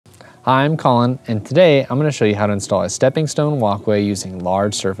Hi, I'm Colin, and today I'm going to show you how to install a stepping stone walkway using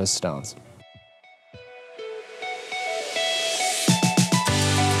large surface stones.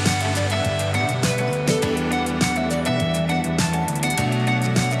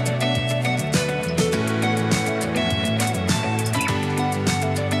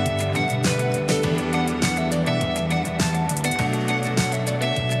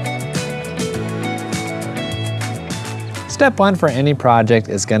 Step one for any project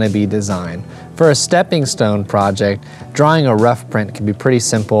is going to be design. For a stepping stone project, drawing a rough print can be pretty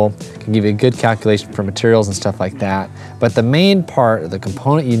simple, can give you a good calculation for materials and stuff like that. But the main part, the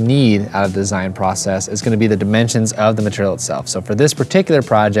component you need out of the design process is going to be the dimensions of the material itself. So for this particular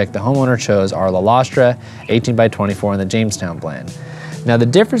project, the homeowner chose our Lastra 18 by 24 in the Jamestown blend. Now the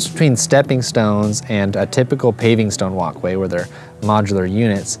difference between stepping stones and a typical paving stone walkway, where they're modular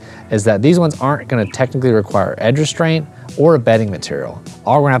units, is that these ones aren't going to technically require edge restraint or a bedding material.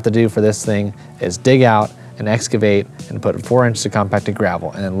 All we're going to have to do for this thing is dig out and excavate and put 4 inches of compacted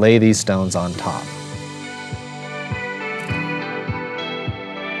gravel and then lay these stones on top.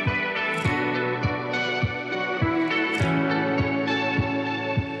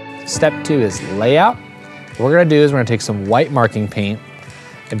 Step 2 is layout. What we're going to do is we're going to take some white marking paint,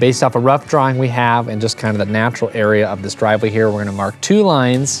 and based off a rough drawing we have and just kind of the natural area of this driveway here, we're going to mark 2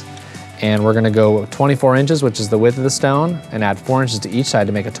 lines, and we're going to go 24 inches, which is the width of the stone, and add 4 inches to each side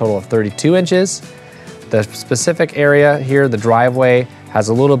to make a total of 32 inches. The specific area here, the driveway, has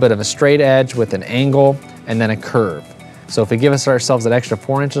a little bit of a straight edge with an angle and then a curve. So if we give ourselves an extra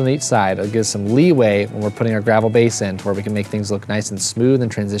 4 inches on each side, it'll give us some leeway when we're putting our gravel base in to where we can make things look nice and smooth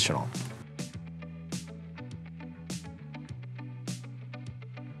and transitional.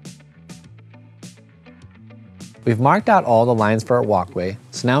 We've marked out all the lines for our walkway,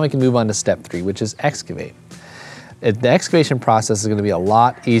 so now we can move on to step 3, which is excavate. The excavation process is going to be a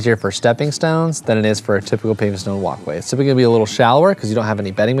lot easier for stepping stones than it is for a typical paving stone walkway. It's typically going to be a little shallower because you don't have any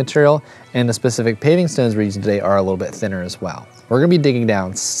bedding material, and the specific paving stones we're using today are a little bit thinner as well. We're going to be digging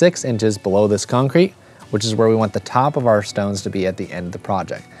down 6 inches below this concrete, which is where we want the top of our stones to be at the end of the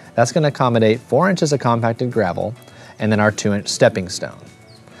project. That's going to accommodate 4 inches of compacted gravel and then our 2-inch stepping stone.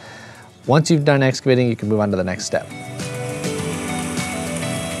 Once you've done excavating, you can move on to the next step.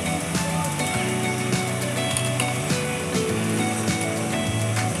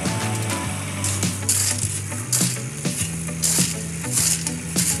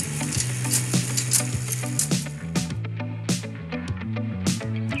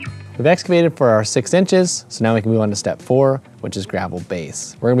 We've excavated for our 6 inches, so now we can move on to step 4, which is gravel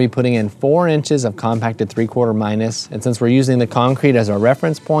base. We're going to be putting in 4 inches of compacted 3/4 minus, and since we're using the concrete as our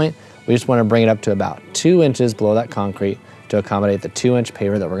reference point, we just want to bring it up to about 2 inches below that concrete to accommodate the 2-inch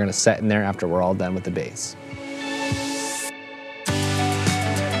paver that we're going to set in there after we're all done with the base.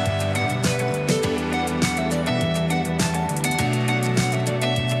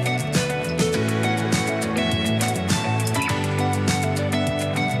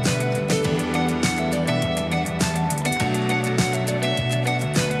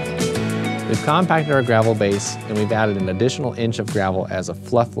 We've compacted our gravel base, and we've added an additional inch of gravel as a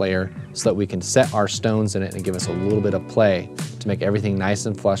fluff layer so that we can set our stones in it and give us a little bit of play to make everything nice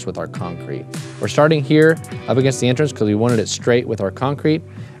and flush with our concrete. We're starting here up against the entrance because we wanted it straight with our concrete.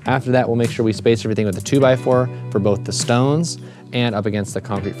 After that, we'll make sure we space everything with a 2x4 for both the stones and up against the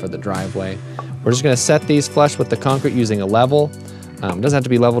concrete for the driveway. We're just going to set these flush with the concrete using a level. It doesn't have to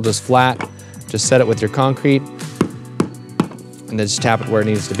be level, just flat. Just set it with your concrete, and then just tap it where it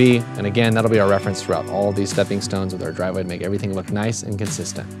needs to be. And again, that'll be our reference throughout all these stepping stones with our driveway to make everything look nice and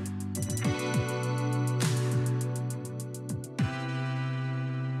consistent.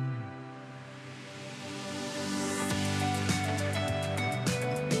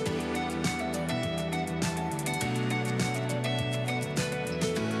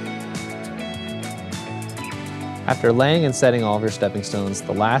 After laying and setting all of your stepping stones,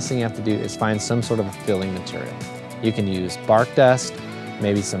 the last thing you have to do is find some sort of a filling material. You can use bark dust,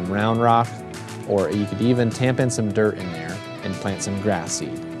 maybe some round rock, or you could even tamp in some dirt in there and plant some grass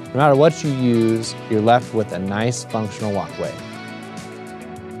seed. No matter what you use, you're left with a nice functional walkway.